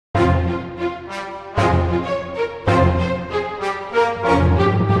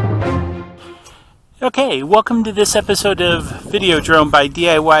Okay, welcome to this episode of Video Drone by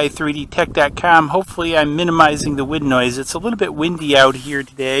DIY3DTech.com. Hopefully I'm minimizing the wind noise. It's a little bit windy out here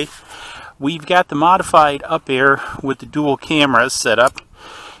today. We've got the modified UPair with the dual cameras set up.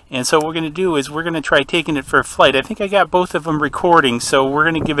 And so what we're going to do is we're going to try taking it for a flight. I think I got both of them recording, so we're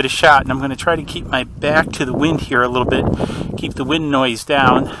going to give it a shot. And I'm going to try to keep my back to the wind here a little bit, keep the wind noise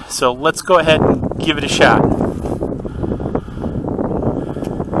down. So let's go ahead and give it a shot.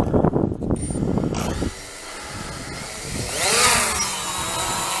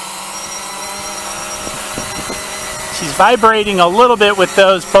 She's vibrating a little bit with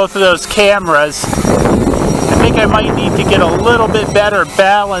both of those cameras. I think I might need to get a little bit better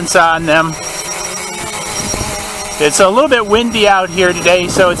balance on them. It's a little bit windy out here today,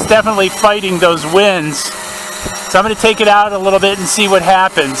 so it's definitely fighting those winds. So I'm going to take it out a little bit and see what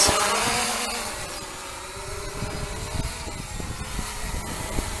happens.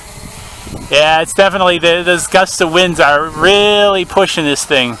 Yeah, it's definitely, those gusts of winds are really pushing this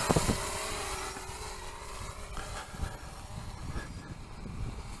thing.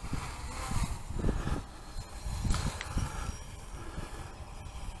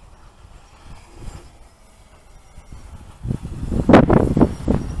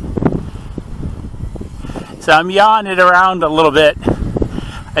 So I'm yawing it around a little bit.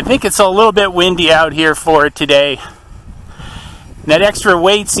 I think it's a little bit windy out here for it today. And that extra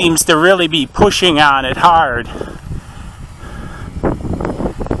weight seems to really be pushing on it hard.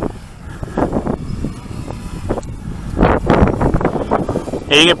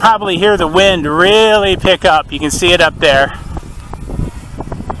 And you can probably hear the wind really pick up. You can see it up there.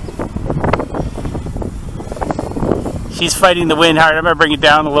 She's fighting the wind hard. I'm going to bring it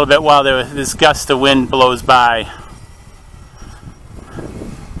down a little bit while this gust of wind blows by.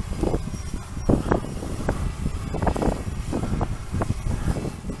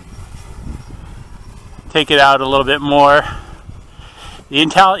 Take it out a little bit more. You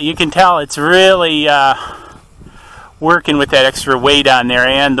can tell it's really working with that extra weight on there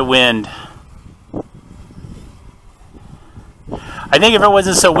and the wind. I think if it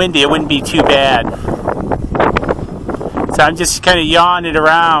wasn't so windy, it wouldn't be too bad. So I'm just kind of yawing it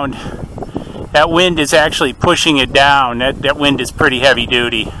around. That wind is actually pushing it down. That wind is pretty heavy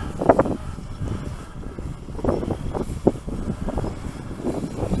duty.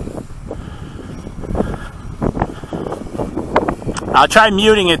 I'll try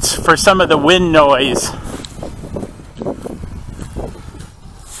muting it for some of the wind noise.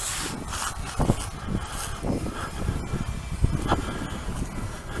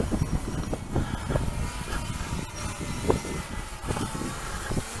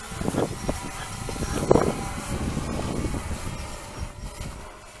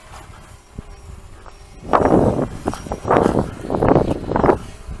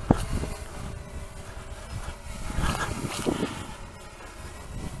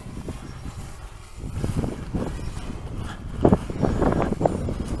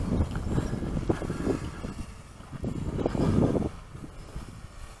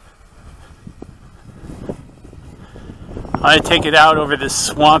 I'm going to take it out over this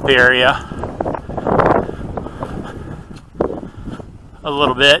swamp area a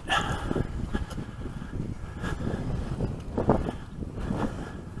little bit.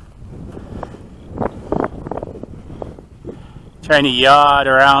 Trying to yaw it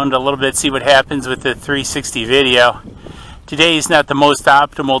around a little bit, see what happens with the 360 video. Today is not the most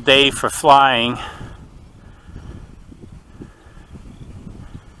optimal day for flying.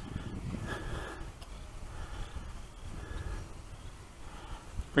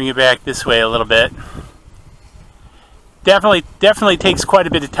 Bring it back this way a little bit. Definitely takes quite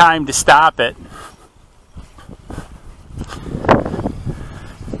a bit of time to stop it.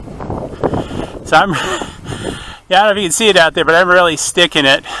 So I'm, yeah, I don't know if you can see it out there, but I'm really sticking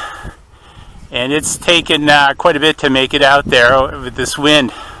it. And it's taken quite a bit to make it out there with this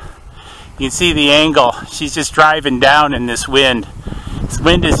wind. You can see the angle. She's just driving down in this wind. This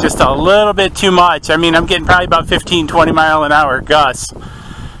wind is just a little bit too much. I mean, I'm getting probably about 15-20 mile an hour gusts.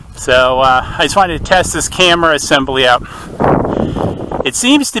 So I just wanted to test this camera assembly out. It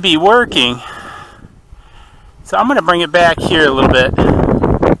seems to be working. So I'm going to bring it back here a little bit.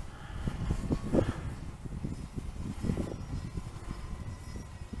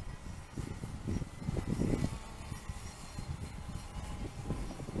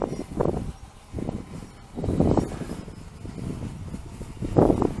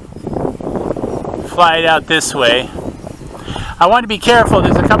 Fly it out this way. I want to be careful,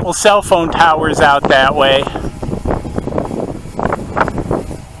 there's a couple cell phone towers out that way.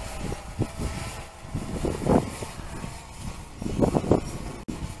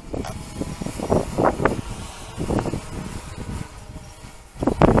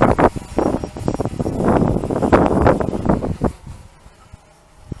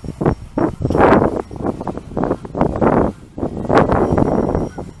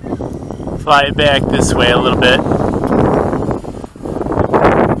 fly it back this way a little bit.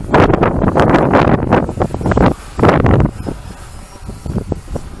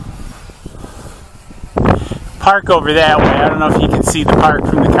 Park over that way. I don't know if you can see the park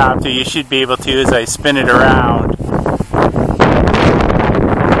from the copter. You should be able to as I spin it around.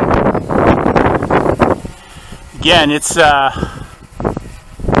 Again, it's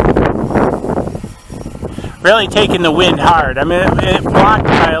really taking the wind hard. I mean, it blocked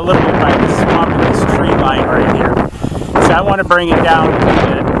by a little bit by the swamp of this tree line right here. So I want to bring it down a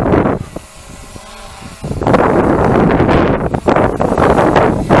little bit.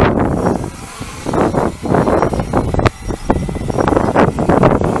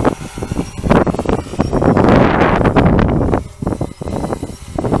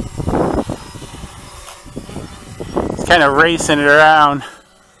 Kind of racing it around.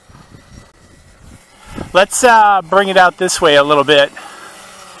 Let's bring it out this way a little bit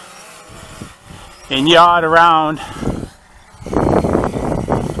and yaw it around.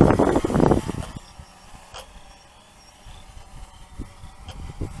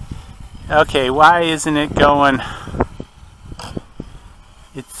 Okay, why isn't it going?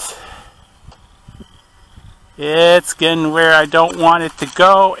 It's getting where I don't want it to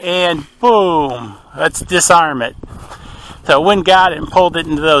go, and boom, let's disarm it. So wind got it and pulled it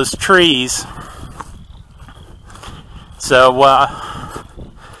into those trees. So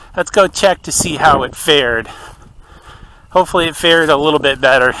let's go check to see how it fared. Hopefully it fared a little bit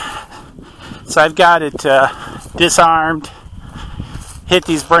better. So I've got it disarmed, hit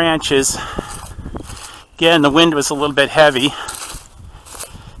these branches. Again, the wind was a little bit heavy.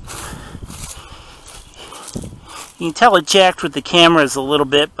 You can tell it jacked with the cameras a little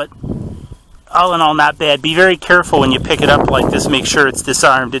bit, but all in all, not bad. Be very careful when you pick it up like this. Make sure it's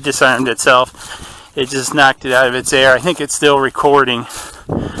disarmed. It disarmed itself. It just knocked it out of its air. I think it's still recording.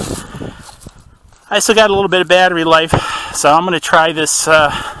 I still got a little bit of battery life, so I'm going to try this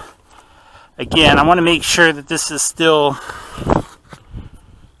again. I want to make sure that this is still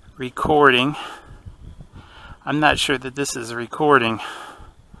recording. I'm not sure that this is recording.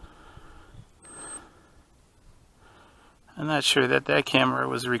 I'm not sure that that camera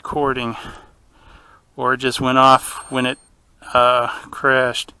was recording or just went off when it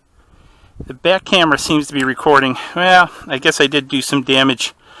crashed. The back camera seems to be recording. Well, I guess I did do some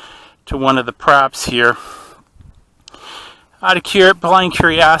damage to one of the props here. Out of blind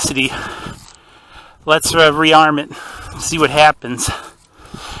curiosity, let's rearm it, see what happens.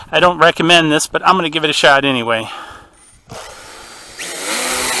 I don't recommend this, but I'm going to give it a shot anyway.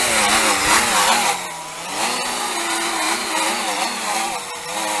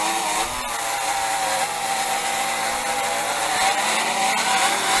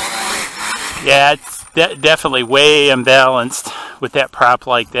 Yeah, it's definitely way imbalanced with that prop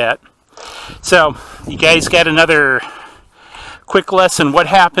like that. So, you guys got another quick lesson. What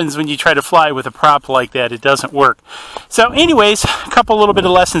happens when you try to fly with a prop like that? It doesn't work. So anyways, a couple little bit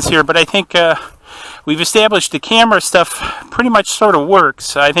of lessons here, but I think we've established the camera stuff pretty much sort of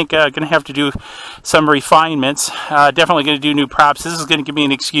works. I think I'm going to have to do some refinements. Definitely going to do new props. This is going to give me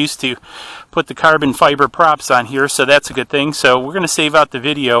an excuse to put the carbon fiber props on here, so that's a good thing. So we're going to save out the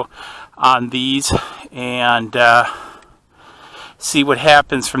video on these and see what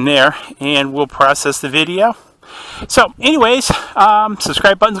happens from there, and we'll process the video. So anyways,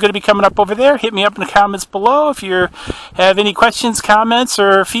 subscribe button's going to be coming up over there. Hit me up in the comments below if you have any questions, comments,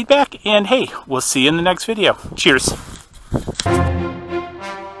 or feedback, and hey, we'll see you in the next video. Cheers.